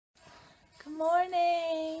Good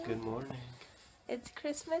morning. Good morning. It's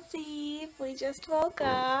Christmas Eve. We just woke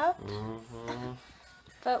up.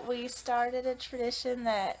 But we started a tradition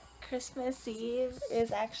that Christmas Eve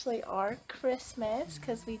is actually our Christmas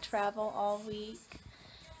because we travel all week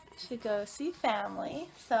to go see family.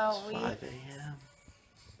 So It's 5 a.m.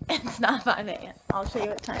 It's not 5 a.m. I'll show you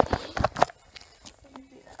what time.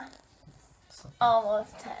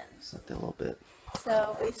 Almost 10. Slept a little bit.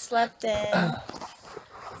 So we slept in.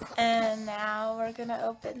 And now we're going to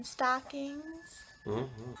open stockings.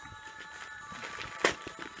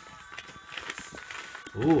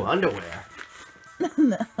 Ooh, underwear.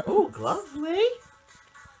 No. Ooh, gloves, Lee.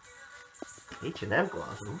 H&M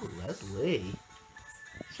gloves. Ooh, Leslie.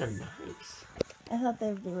 These are nice. I thought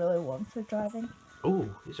they'd be really warm for driving.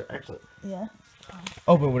 Ooh, these are excellent. Yeah.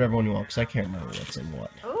 Open whatever one you want, because I can't remember what's in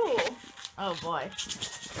what. Ooh. Oh boy.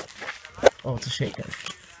 Oh, it's a shaker.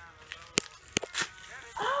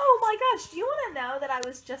 Oh my gosh, do you want to know that I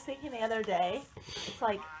was just thinking the other day? It's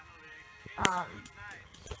like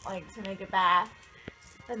to make a bath,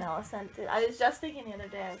 vanilla scented. I was just thinking the other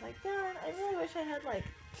day, I was like, darn, I really wish I had like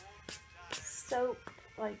soap,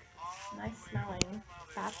 like nice smelling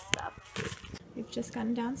bath stuff. We've just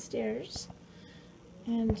gotten downstairs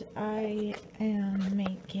and I am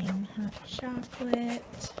making hot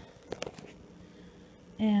chocolate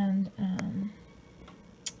and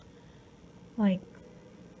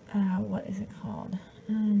what is it called?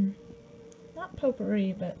 Not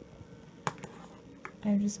potpourri, but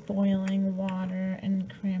I'm just boiling water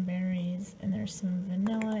and cranberries, and there's some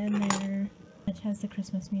vanilla in there. It has the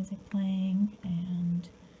Christmas music playing, and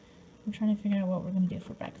I'm trying to figure out what we're going to do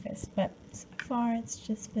for breakfast. But so far, it's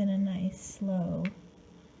just been a nice, slow,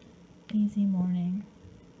 easy morning.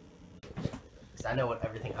 Because I know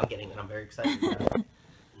everything I'm getting, and I'm very excited about it.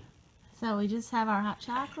 So we just have our hot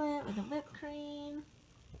chocolate with a whipped cream,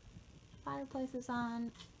 fireplace is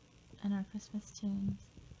on, and our Christmas tunes.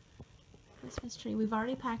 Christmas tree. We've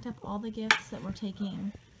already packed up all the gifts that we're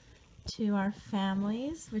taking to our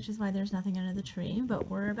families, which is why there's nothing under the tree, but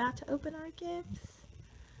we're about to open our gifts.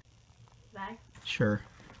 Bye. Sure.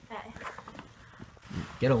 Okay.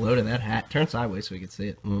 Get a load of that hat. Turn sideways so we can see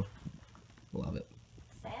it. Love it.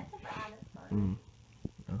 Santa brought it for me.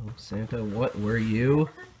 Oh, Santa, what were you?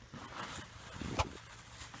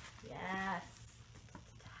 Yes.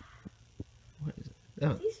 What is it?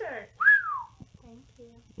 Oh. T-shirt. Thank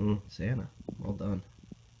you. Santa. Well done.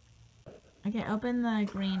 Okay, open the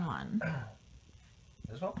green one.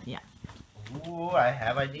 This one? Yeah. Ooh, I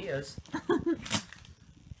have ideas.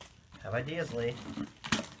 Have ideas, Lee.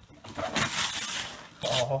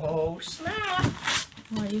 Oh, snap!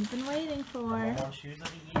 What you've been waiting for. Home shoes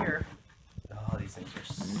of the year. Oh, these things are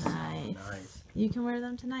so nice. You can wear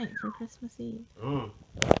them tonight for Christmas Eve. Man,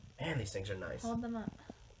 these things are nice. Hold them up.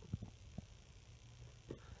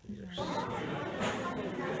 These are so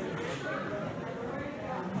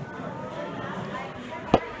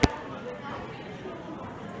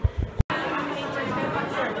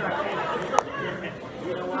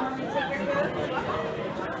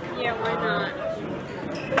Yeah, why not?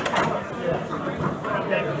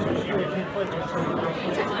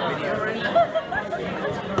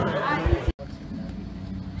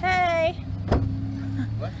 Hey!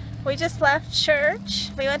 What? We just left church.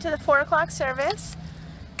 We went to the 4 o'clock service.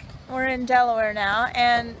 We're in Delaware now,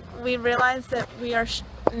 and we realized that we are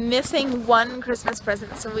missing one Christmas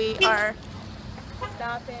present, so we are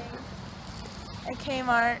stopping at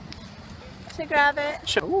Kmart to grab it.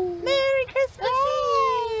 Sure. Merry Christmas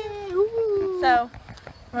Eve! So,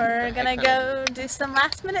 we're gonna go do some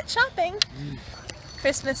last minute shopping.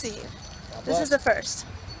 Christmas Eve. This is the first.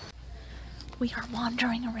 We are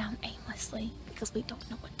wandering around aimlessly because we don't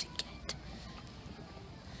know what to get.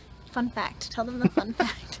 Fun fact. Tell them the fun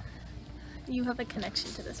fact. You have a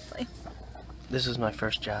connection to this place. This is my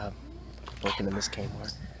first job working in this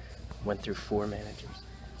Kmart. Went through 4 managers.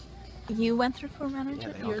 You went through 4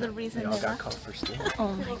 managers? Yeah, You're the reason they all they got left? caught for stealing.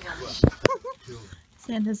 Oh my gosh.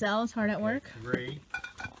 Santa Zell is hard at work. 3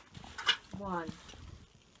 1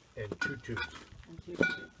 and 2 tubes. and 2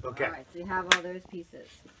 tubes. Okay. Alright, so you have all those pieces.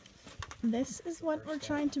 This is what we're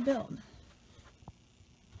trying to build.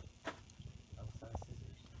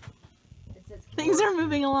 Things are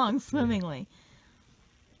moving along swimmingly.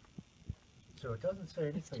 So it doesn't say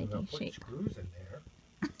anything taking about putting shape. screws in there.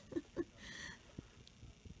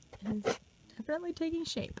 It is definitely taking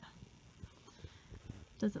shape.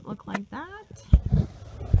 Does it look like that?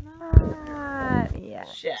 Not yet.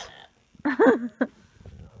 Shut up. Hand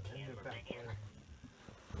it back there.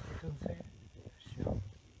 It doesn't say show.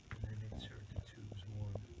 And then insert the tubes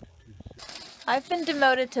 1 to 2. I've been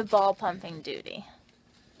demoted to ball pumping duty.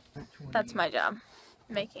 Which one That's my job.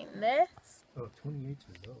 Making this Oh, 28 is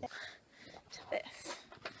those. to this.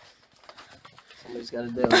 Somebody's got to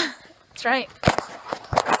do it. That's right.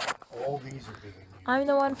 All these are being used. I'm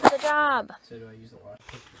the one for the job. So do I use the wash?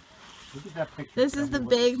 Look at that picture. This Tell is me the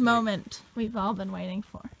what you big see. moment we've all been waiting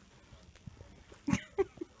for. I'm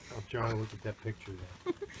trying to look at that picture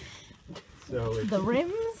there. So it's, The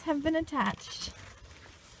rims have been attached.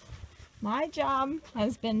 My job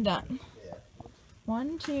has been done. Yeah.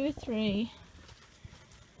 1, 2, 3,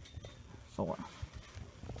 4.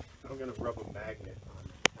 I'm gonna rub a magnet on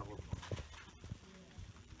the telephone.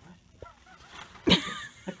 What? Just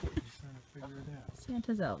trying to figure it out.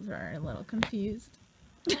 Santa's elves are a little confused.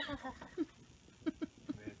 Imagine.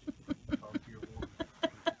 Talk to your woman.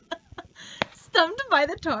 Stumped by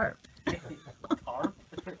the tarp. Tarp?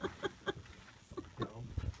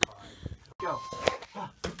 Go.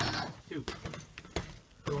 2.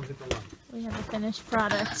 Go and get the light. We have a finished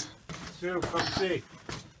product. 2, come see.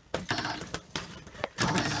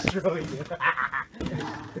 Australia.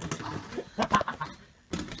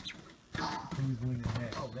 Who's winning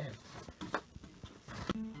next? Oh, man.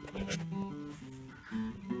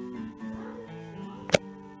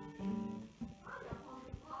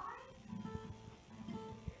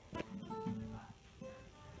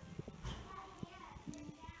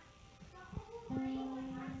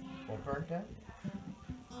 All burnt out?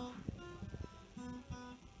 What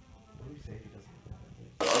do we say he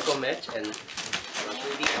doesn't? Uncle Mitch and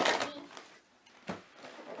Leslie the elf.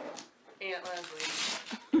 Aunt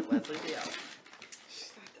Leslie. Leslie the elf.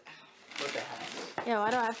 She's not the elf. What the heck? Yeah,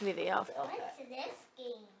 why do I have to be the elf? Elf What's hat. this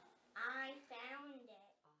game? I found it.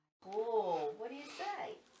 Cool. What do you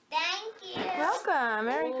say? Thank you. Welcome.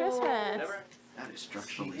 Merry Christmas. Never? That is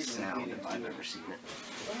structurally sound if I've ever seen it.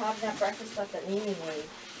 We'll have that breakfast stuff that Mimi made.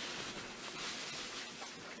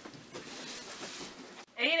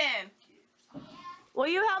 Aiden! Will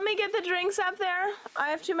you help me get the drinks up there? I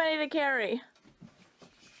have too many to carry.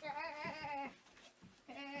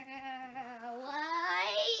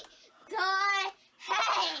 Why the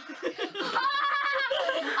hey? Oh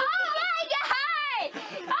my god!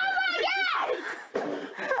 Oh my god!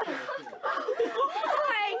 Oh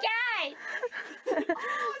my god!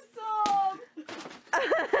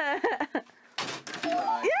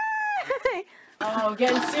 Yay! Oh,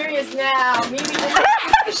 getting serious now. Mimi,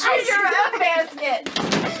 shoot your own basket.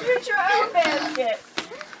 Shoot your own basket.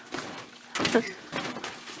 4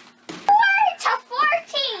 to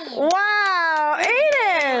 14. Wow,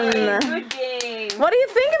 Aiden! Good game. What do you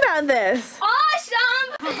think about this? Awesome!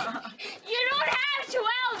 You don't have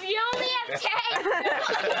 12. You only have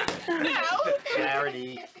 10. No!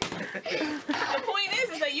 Charity. The point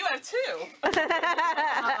is that you have 2.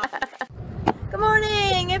 Good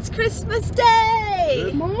morning, it's Christmas Day!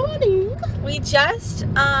 Good morning. We just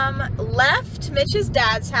left Mitch's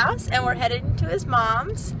dad's house and we're headed to his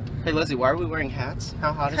mom's. Hey Leslie, why are we wearing hats?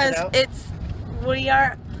 How hot is it Because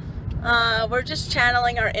out? we're just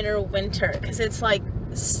channeling our inner winter because it's like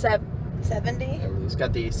 70. Everybody's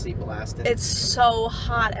got the AC blasted. It's so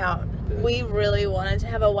hot out. We really wanted to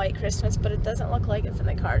have a white Christmas, but it doesn't look like it's in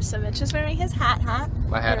the card. So Mitch is wearing his hat.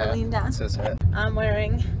 My hat. Here, lean down. It says hat. I'm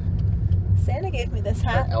wearing, Santa gave me this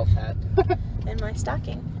hat Elf hat. in my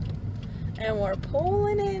stocking. And we're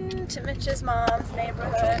pulling into Mitch's mom's Show them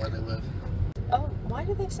neighborhood. where they live. Oh, why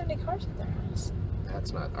do they have so many cars at their house?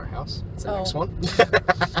 That's not our house. It's the Oh. next one.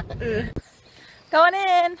 Going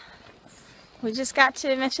in. We just got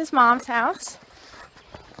to Mitch's mom's house.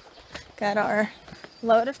 Got our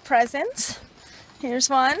load of presents. Here's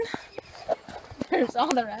one. There's all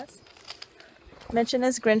the rest. Mitch in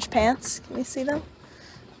his Grinch pants. Can you see them?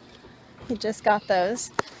 He just got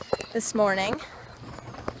those this morning.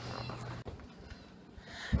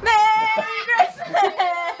 Merry Christmas!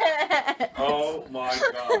 Oh my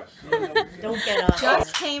gosh. Don't get up.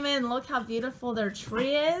 Just came in. Look how beautiful their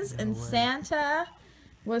tree is, and Santa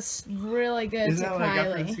was really good to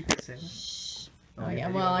Kylie. Secret Santa? Shh. Oh yeah.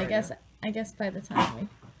 Well, I guess by the time we.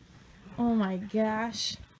 Oh my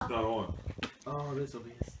gosh. It's not on. Oh, this will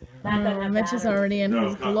be a stand. Oh, Mitch is already in No,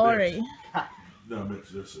 his it's not glory. No, Mitch,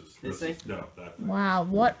 this is thing? no, that thing. Wow,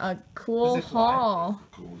 what a cool Is it fly? haul.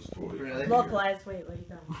 The coolest toy. Really? Look, Les, wait, what you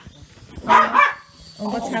got? Oh,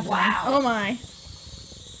 what's happening? wow. Oh my.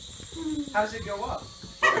 How does it go up?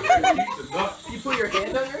 He's a nut. You put your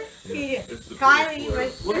hand under it? It's the Kylie, big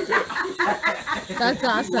wait. one. Look at him. That's He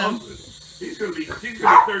awesome. loves it. He's gonna be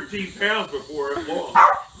 13 pounds before it long.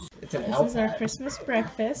 It's an This elf is our hat. Christmas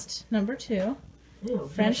breakfast, number 2. Ew,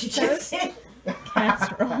 French you toast, just-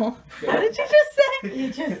 casserole. What did you just say?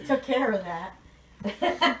 You just took care of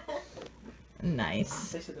that.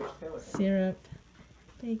 Nice. They said there was pillars. Syrup,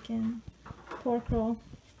 bacon, pork roll.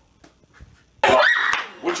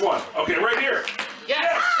 Which one? Okay, right here.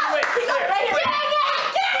 Yes! Wait,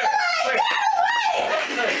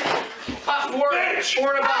 Hot four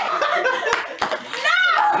and a bite.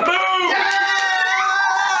 Move!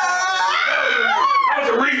 That was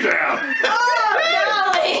a rebound. That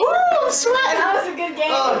was a good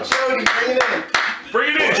game. Oh, Jody, bring it in.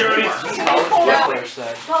 Bring it in, Jody.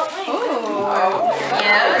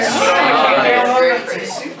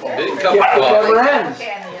 Big cup of coffee.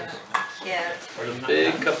 Or a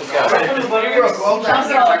big cup of coffee. What have you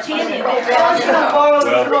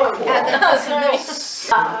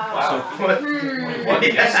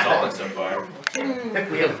stolen so far?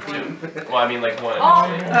 We have two. Well, I mean, like one.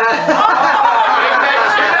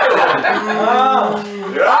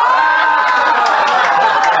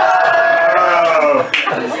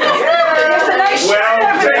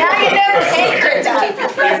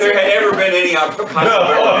 If there had ever been any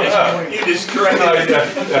possibility, you destroyed it.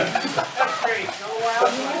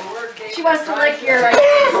 She wants to lick your right.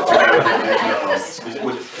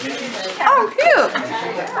 Oh, cute.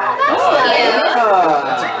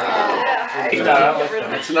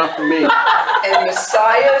 That's enough for me. And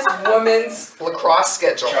Messiah's women's lacrosse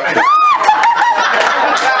schedule.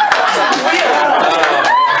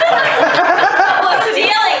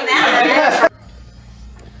 Stealing that.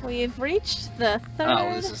 We've reached the third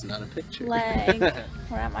Oh, this is not a picture. leg.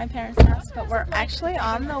 We're at my parents' house, but we're actually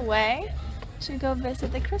on the way to go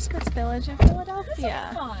visit the Christmas village in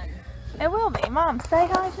Philadelphia. It will be. Mom, say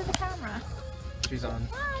hi to the camera. She's on.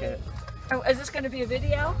 Kit. Oh, is this going to be a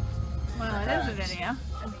video? Well, it is a video.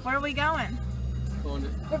 Where are we going?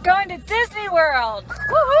 We're going to Disney World.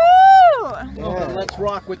 Woohoo! Well, let's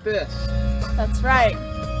rock with this. That's right.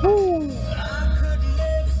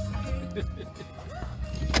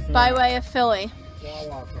 By way of Philly.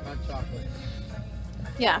 Wawa for hot chocolate.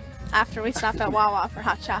 Yeah, after we stop at Wawa for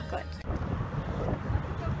hot chocolate.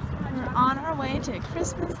 We're on our way to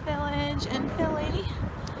Christmas Village in Philly,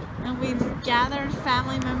 and we've gathered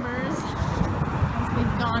family members as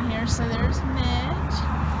we've gone here. So there's Mitch,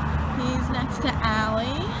 he's next to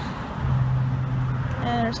Allie,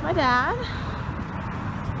 and there's my dad.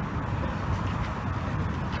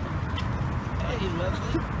 Hey,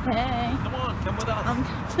 Leslie. Hey. Come on, come with us.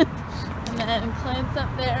 And then Clint's up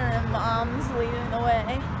there and Mom's leading the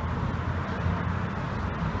way.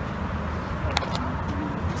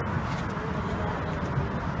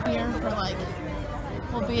 Here for like,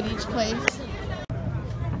 we'll be at each place.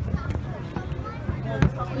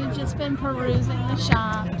 We've just been perusing the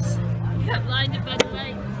shops.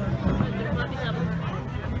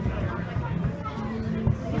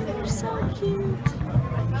 They're so cute.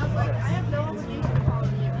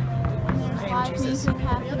 There's live music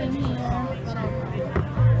happening here.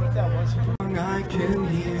 I can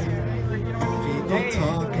hear people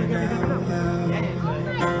talking out loud.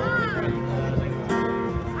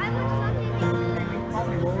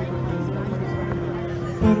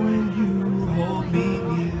 But when you hold me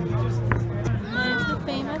near, There's the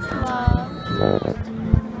famous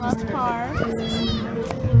Love Park.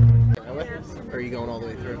 Or are you going all the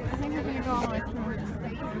way through? I think we're gonna go all the way through.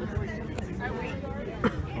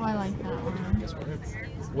 Oh, I like that one.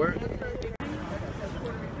 Where?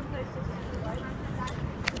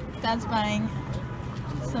 Dad's buying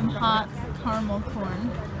some hot caramel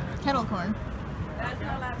corn, kettle corn.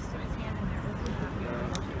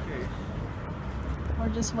 We're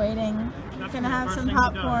just waiting. We're gonna have some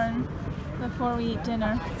popcorn before we eat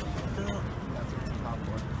dinner.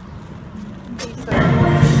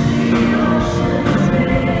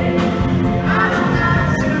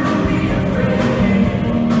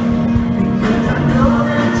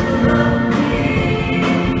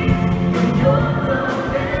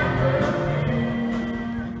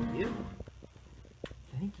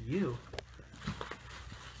 Thank you.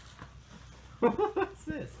 What's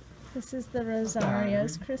this? This is the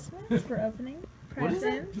Rosario's Christmas. We're opening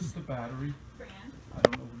presents. just the battery. I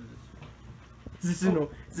don't know what it is. Is this an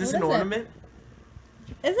What is it? ornament?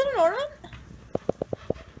 Is it an ornament?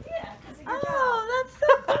 Yeah. Oh, that's so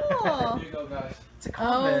cool. Here you go, guys. It's a Oh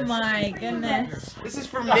compass. my goodness. This is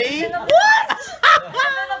for me? What? A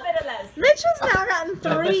little bit of this. Mitch has now gotten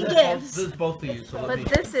 3 gifts. This is both of you, so let me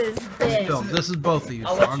But this is big. film. This is both of you,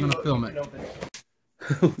 I'll so let I'm you gonna film it. open it.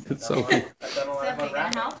 It's so cool. Stephanie,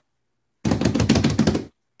 gonna help?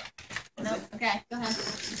 Nope. Okay, go ahead.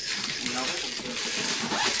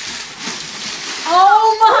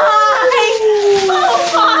 Oh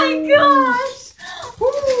my gosh!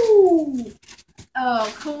 Woo!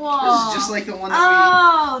 Oh, cool. This is just like the one that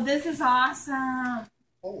Oh, this is awesome.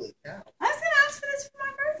 we... Holy cow. I was gonna ask for this for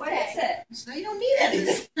my What is it? So you don't need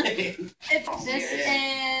anything.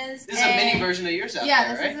 This is a mini version of yours out there, right?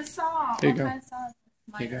 Yeah, this is a song. Here you go. What kind of song?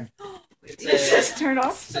 Here you go. It's Just turn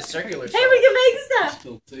off. It's a circular Hey, song. we can make stuff.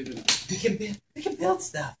 We can build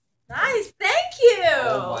stuff. Nice, thank you.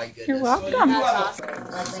 Oh my goodness. You're welcome. That's awesome.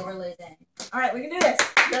 Leslie, we're losing. All right, we can do this.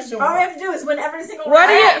 All we have to do is win every single What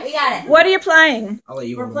round. are you- All right, we got it. What are you playing? I'll let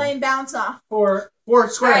you We're win. playing bounce off. Four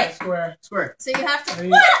square, Alright. square. So you have to. Ready?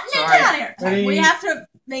 What? Nick, Sorry. get out here. Ready? We have to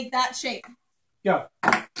make that shape. Go.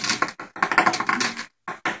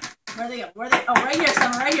 Where they go? Where they? Oh, right here,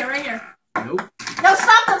 Summer. Right here. Right here. Nope. No,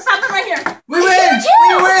 stop them. Stop them right here. We win!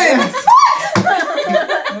 We win!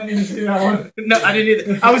 I didn't even see that one. No, I didn't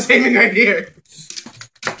either. I was aiming right here.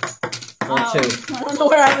 1-2. I don't know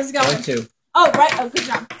where I was going. 1-2. Oh, right. Oh, good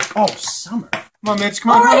job. Oh, Summer. Come on, Mitch.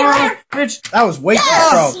 Come on, Oh, come on, right come on. here. Mitch. That was way too Yes.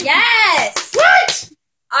 strong. Yes. What?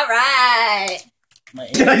 All right.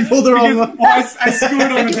 Did I pull the wrong one? I scored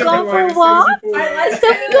on a different for a one. walk? All right, let's So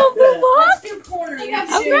we go for a walk? Let's do corner. You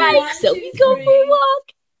have All to. right, 1, so 2, we go for a 3.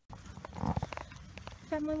 walk.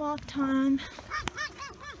 Family walk time.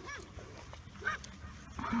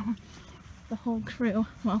 The whole crew.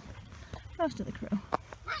 Well, most of the crew.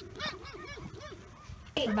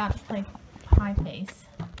 We're about to play high pace.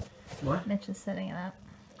 What? Mitch is setting it up.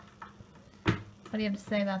 What do you have to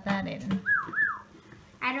say about that, Aiden?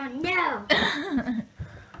 I don't know.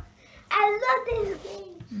 I love this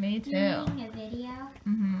game. Me too. Doing a video?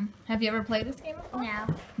 Mm-hmm. Have you ever played this game before? No.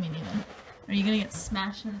 Me neither. Are you gonna get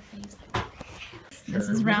smashed in the face? This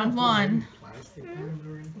is round one.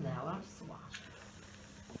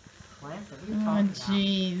 Oh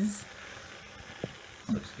jeez.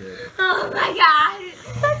 Looks good. Oh my god.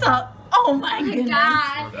 That's a. Oh my Oh my goodness.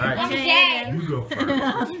 god. Alright. I'm dead. You go first.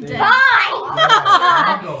 I'm dead.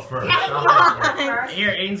 I'll go first.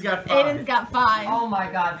 Here, Aiden's got 5. Aiden's got 5. Oh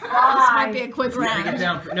my God. This might be a quick Bring it round.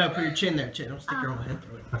 down. No, put your chin there. Chin. Don't stick your whole head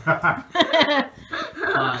through it.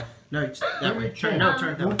 5. No, it's that way. Turn. No, turn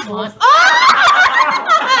it that way. One.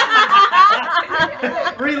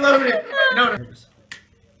 Reload it. No.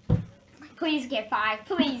 Please get 5.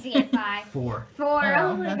 Please get 5. 4. 4.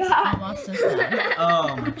 Oh my that's god. almost as bad.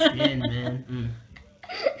 Oh, my chin, man.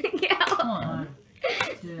 Come on.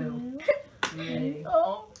 2, 3,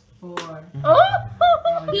 Oh. 4. Oh.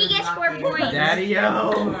 He gets 4 points.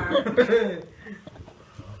 Daddy-o.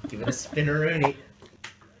 Give it a spinneroonie.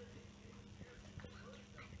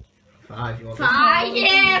 5. You want 5.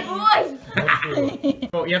 Yeah, boy.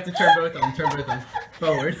 Oh, you have to turn both of them. Turn both of them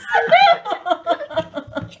forward.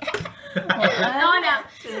 Oh no.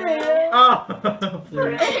 2. Oh.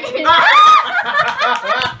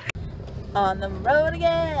 On the road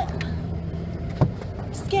again.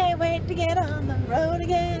 Just can't wait to get on the road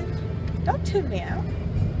again. Don't tune me out.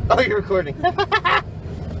 Oh, you're recording.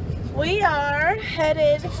 We are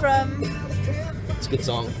headed from. It's a good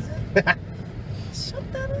song. Shut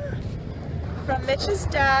that off. From Mitch's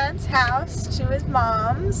dad's house to his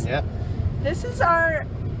mom's. Yeah. This is our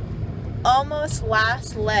almost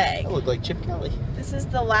last leg. I look like Chip Kelly. This is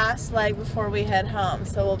the last leg before we head home.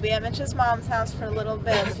 So we'll be at Mitch's mom's house for a little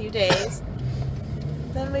bit, a few days.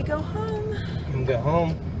 Then we go home. We can go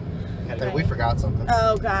home. And then we forgot something.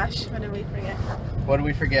 Oh gosh, what did we forget? What did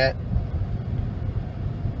we forget?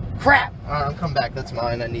 Crap! Alright, I'm coming back. That's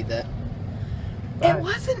mine. I need that. It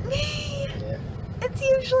wasn't me. Yeah. It's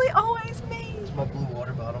usually always me. It's my blue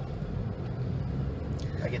water bottle.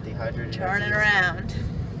 I get dehydrated. Turn it around.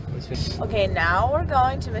 Okay, now we're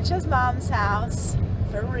going to Mitch's mom's house.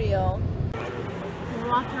 For real. We're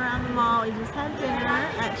walking around the mall. We just had dinner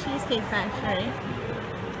at Cheesecake Factory.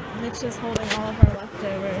 Mitch is holding all of our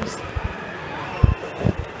leftovers.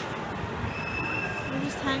 We're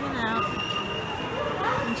just hanging out,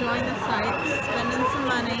 enjoying the sights, spending some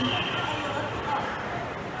money.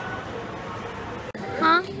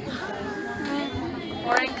 Huh?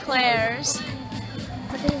 We're in Claire's.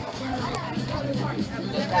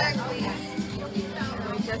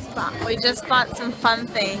 We just bought some fun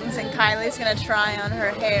things, and Kylie's gonna try on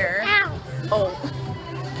her hair. Ow. Oh.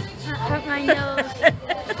 That hurt my nose.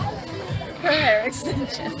 Her hair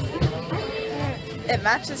extension. It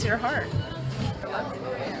matches your heart.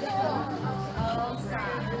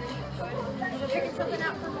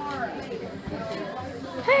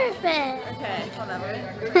 Perfect. Okay, hold on.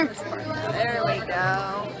 There we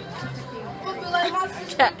go.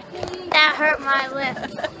 Okay. That hurt my lip.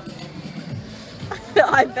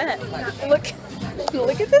 I bet.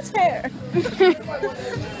 Look at this hair.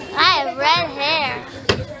 I have red hair.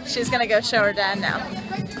 She's gonna go show her dad now.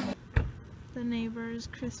 The neighbor's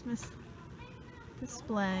Christmas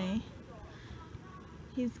display.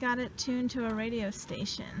 He's got it tuned to a radio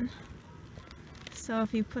station. So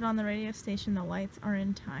if you put on the radio station, the lights are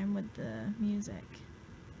in time with the music.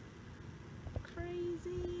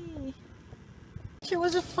 Crazy. It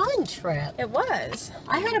was a fun trip. It was.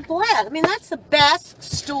 I had a blast. I mean, that's the best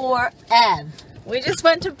store ever. We just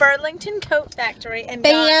went to Burlington Coat Factory and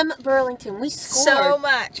Bam, Burlington. We scored so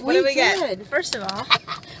much. What did we get? did. First of all,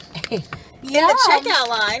 Yeah. in the checkout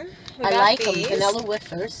line, we I got like them. these. Vanilla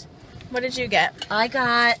whiffers. What did you get? I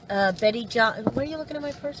got Betty John. What are you looking at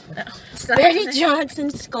my purse for? No, it's not Betty there. Johnson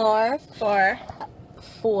scarf For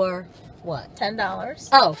what? $10.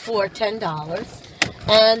 Oh, for $10.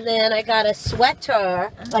 And then I got a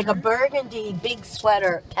sweater, like a burgundy big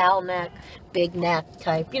sweater, cowl neck, big neck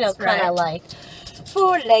type, you know, That's kind of right. like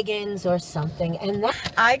for leggings or something. And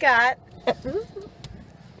that I got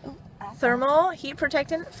thermal heat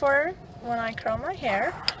protectant for when I curl my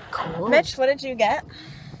hair. cool. Mitch, what did you get?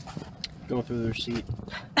 Going through the receipt.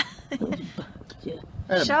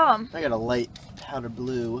 Show them. I got a light powder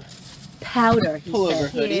blue Powder, he pullover said.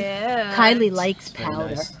 hoodie. Yeah. Kylie likes Very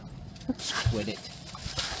powder. nice. Quit it.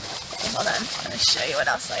 Hold on. I'm going to show you what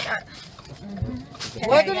else I got. Okay,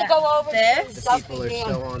 We're going I to got go over this. to Duffy People are Dam.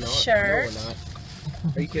 still on. Shirt. No, we're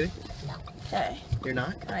not. Are you kidding? Okay. You're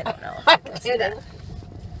not? I don't know. I'm Let's see that.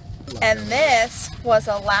 kidding. And this was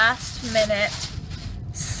a last minute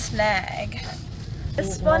snag.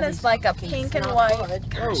 This Ooh, one all is these like a cupcakes, pink and not white. hard.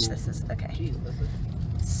 Gosh, Oh. this is okay. Jeez, Leslie.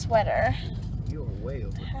 Sweater. You are way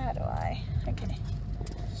over. How do I? Okay.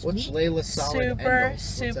 What's Layla's solid Super, What's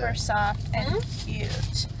super that? soft and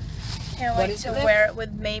cute. Can't What wait is to it? wear it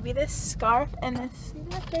with maybe this scarf and this, see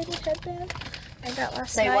that baby headband I got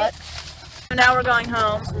last Say night? what? So now we're going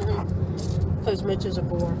home. Because Mitch is a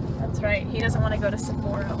bore. That's right. He doesn't want to go to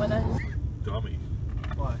Sephora with us. Dummy.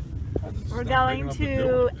 Why? We're going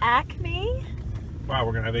to Acme. Wow,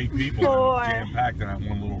 we're gonna have 8 people For- jam packed in that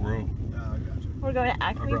one little room. We're going to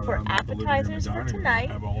Acme for appetizers for tonight.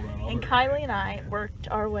 And Kylie and I worked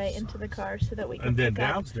our way into the car so that we could And then pick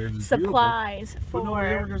up downstairs is supplies beautiful, but nobody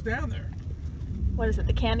ever for, goes down there. what is it,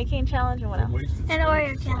 the Candy Cane Challenge and what else? Wasted An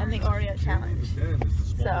Oreo space. challenge. And the Oreo Challenge. The den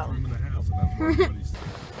is the smallest So. room in the house, and that's where everybody's.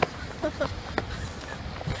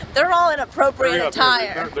 They're all in appropriate They're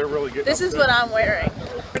attire. They're really getting This is upset. what I'm wearing.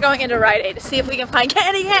 We're going into Rite Aid to see if we can find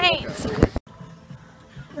candy canes.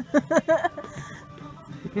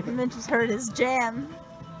 Mitch just heard his jam.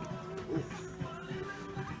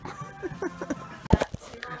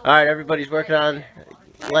 Alright, everybody's working on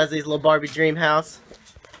Leslie's little Barbie dream house.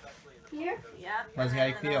 Here? Yeah. Leslie, how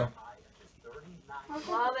you feel?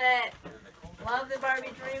 Love it. Love the Barbie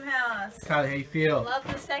dream house. Kylie, how you feel? Love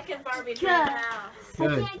the second Barbie dream Good. house.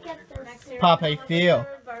 Good. I can't get this. Next year, Pop, how you feel?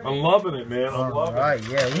 I'm loving it, man. I'm loving it. Alright,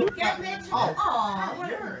 yeah.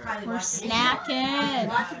 We're snacking.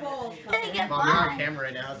 Mom, you're on camera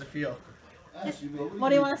right now. How's it feel? What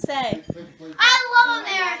do you want to say? I love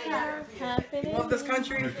America. Happy New Love this Year.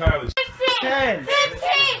 country. Kylie. 10.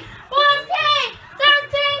 15, 14,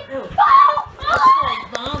 13, 12, 10,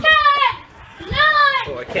 9,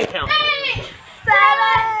 Oh, I can't count. 8, 7,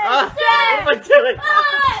 What am I doing? 5,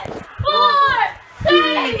 4,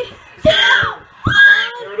 3, 2, 1.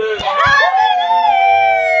 There it is.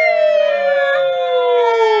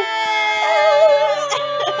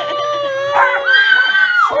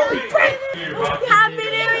 Happy New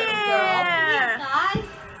Year! Happy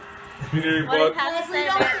New Year, What do you bud. have to say,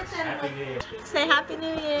 Mitch? Say Happy New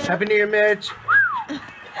Year. Happy New Year, Mitch.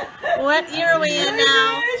 What year are we in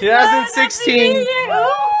now? 2016.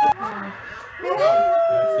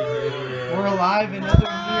 We're alive another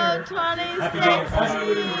year.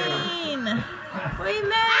 2016. We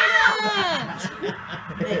made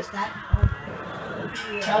it.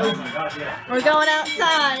 We're going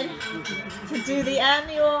outside to do the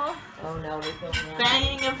annual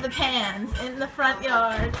banging of the pans in the front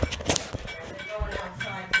yard.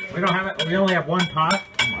 We don't have it. We only have one pot.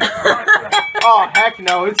 Oh, heck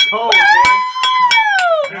no. It's cold,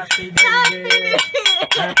 man. Happy New Year.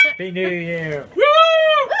 Happy New Year.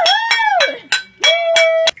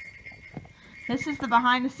 This is the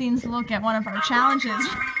behind the scenes look at one of our challenges.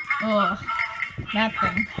 Ugh, that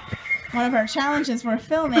thing. One of our challenges we're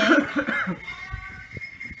filming.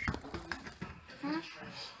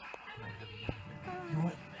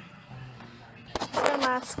 It's our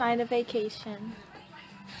last night of vacation.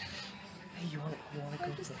 Hey, you wanna We're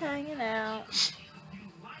go just hanging out.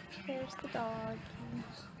 There's the dog.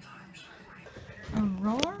 A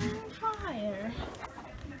roaring fire.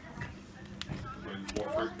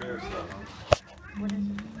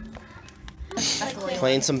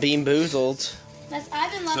 Playing some Bean Boozled.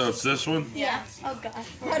 I've been So it's this one? Yeah. Oh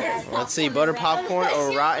gosh. Let's see, butter popcorn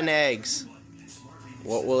or rotten eggs?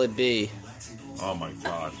 What will it be? Oh my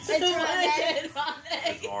god.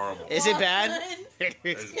 It's horrible. Is it bad?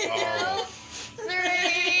 It's horrible.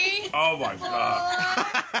 3. Oh my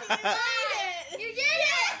god. You did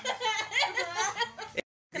it!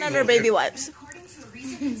 Looking under baby wipes. According to a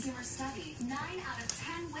recent consumer study, 9 out of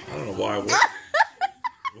 10 women. I don't know why.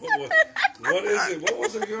 What is it? What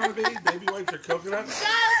was it going to be? Baby wipes or coconut?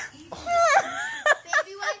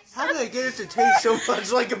 How did I get it to taste so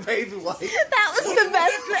much like a baby wipe? That was the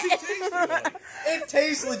best thing. It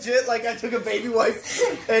tastes legit like I took a baby wipe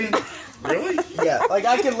and... Really? Yeah, like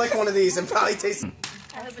I can lick one of these and probably taste...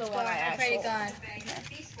 That's the one I actually got.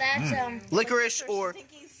 That's, Licorice or...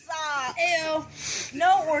 Ew.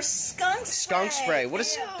 No, or skunk spray. Skunk spray. What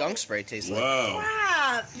does skunk spray taste like? Whoa.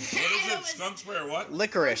 Crap. What is it? Skunk spray or what?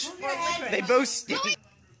 Licorice. They both stink.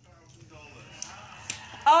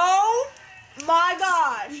 Oh my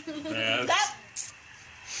gosh. Yeah. That.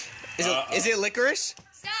 Is it licorice?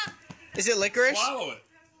 Stop! Is it licorice? Swallow it.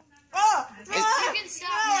 Oh. You can stop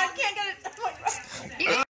No, I can't get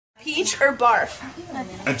it. Peach or barf?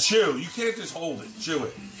 And chew. You can't just hold it. Chew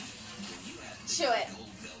it. Chew it.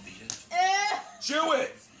 Chew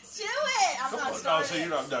it. Chew it. I'm Come not on. No, starting. so you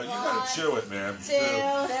don't. No, you gotta chew it, man. 2.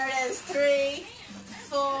 There it is. 3,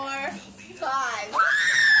 4, 5.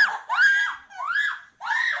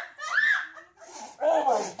 Oh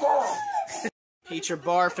my god. Peach or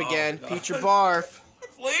barf again. Peach or barf.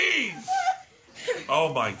 Please.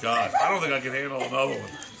 Oh my god. I don't think I can handle another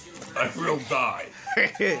one. I will die.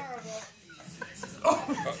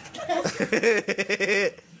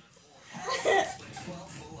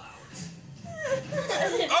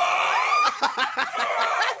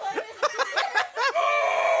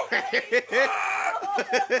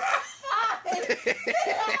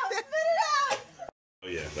 Oh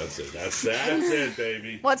yeah, that's it. That's it,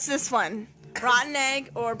 baby. What's this one? Rotten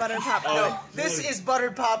egg or buttered popcorn? Oh, This is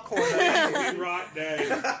buttered popcorn. Baby, rotten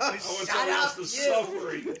egg. I want someone else to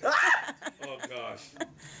suffering. Oh gosh.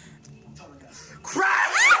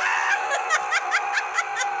 Crap!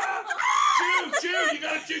 Chew, you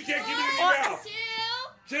gotta chew. Can't get it in your mouth.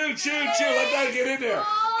 Chew. Let that get in there.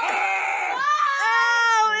 Ah!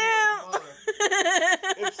 Oh, ew.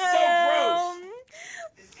 It's so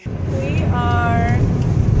gross. We are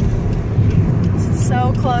so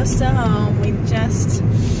close to home. We just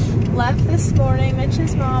left this morning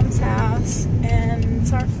Mitch's mom's house, and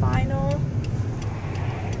it's our final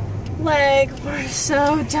leg. We're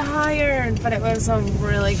so tired, but it was a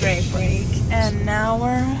really great break, and now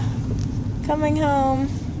we're coming home.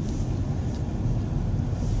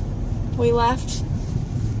 We left,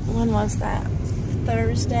 when was that?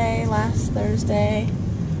 Last Thursday,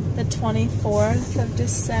 the 24th of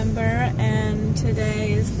December, and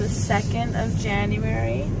today is the 2nd of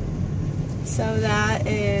January. So that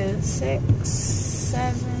is 6,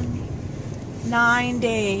 7, 9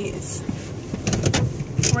 days.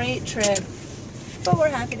 Great trip, but we're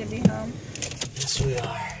happy to be home. Yes, we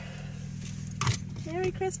are.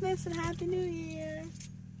 Merry Christmas and Happy New Year.